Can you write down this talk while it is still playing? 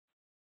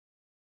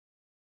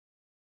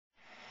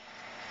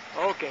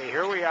Okay,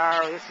 here we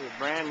are. This is a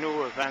brand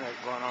new event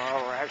that's going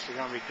on. We're actually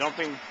going to be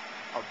dumping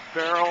a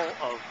barrel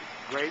of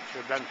grapes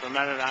that have been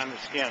fermented on the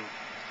skin.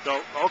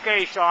 So,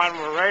 okay, Sean,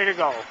 we're ready to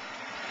go.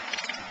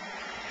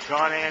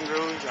 Sean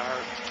Andrews, our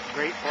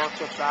great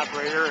forklift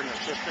operator and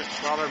assistant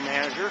cellar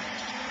manager.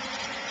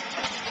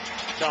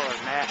 Cellar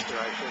master,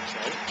 I should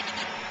say.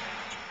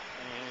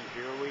 And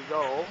here we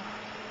go.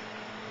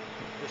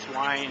 This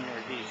wine,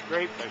 or these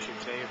grapes, I should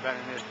say, have been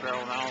in this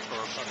barrel now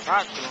for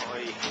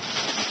approximately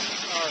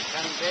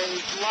 10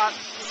 days. Lots.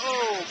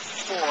 Oh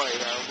boy,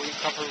 are we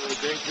covered with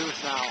great juice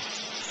now.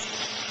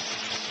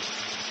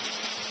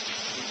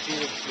 You see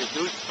the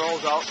juice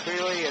flows out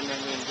freely, and then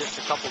in just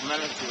a couple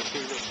minutes you'll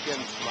see the skin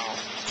smell.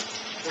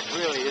 This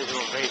really is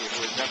innovative.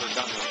 We've never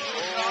done this.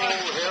 Oh,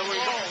 here we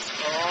go.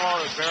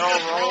 Oh, the barrel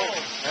roll.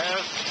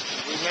 Yes,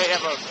 we may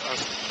have an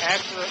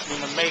accident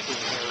in the making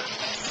here.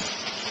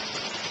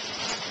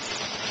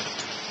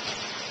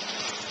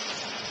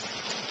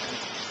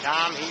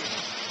 Tom, he's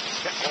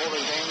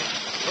holding things.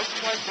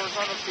 Looks like we're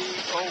going to be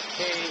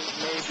okay,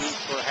 maybe,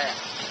 perhaps.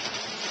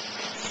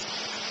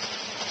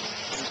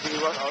 You see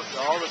what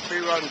all the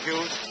pre-run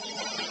juice,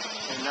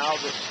 and now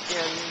the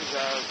skins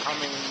are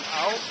coming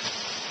out.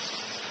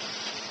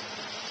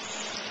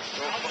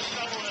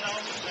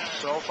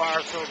 So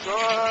far, so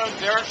good.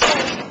 There it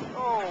goes.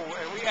 Oh,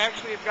 and we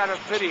actually have got a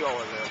video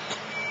of this.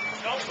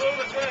 Don't move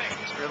a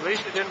thing. At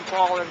least it didn't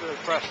fall into the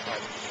press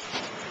pipe.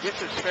 I guess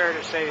it's fair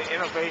to say that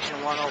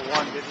Innovation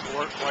 101 didn't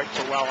work quite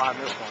so well on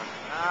this one.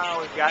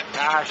 Now we've got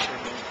Josh and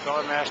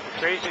Cellar Master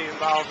Tracy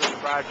involved in the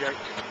project.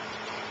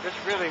 This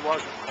really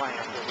wasn't planned.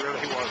 It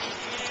really wasn't.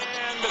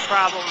 And the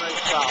problem is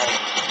solved.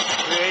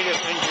 Creative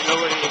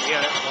ingenuity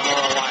again at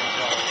Lenora Wine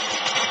Cellars.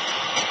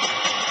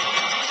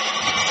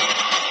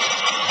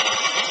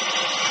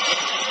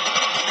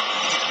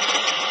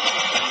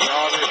 And we're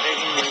already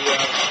taking the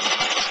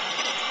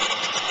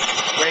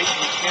grapes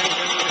and skins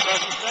into the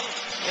custom center.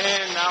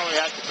 And now we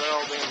have the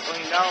barrel being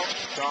cleaned out,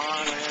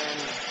 Sean and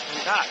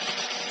Todd.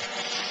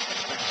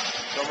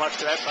 So much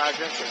for that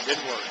project, it did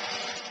work.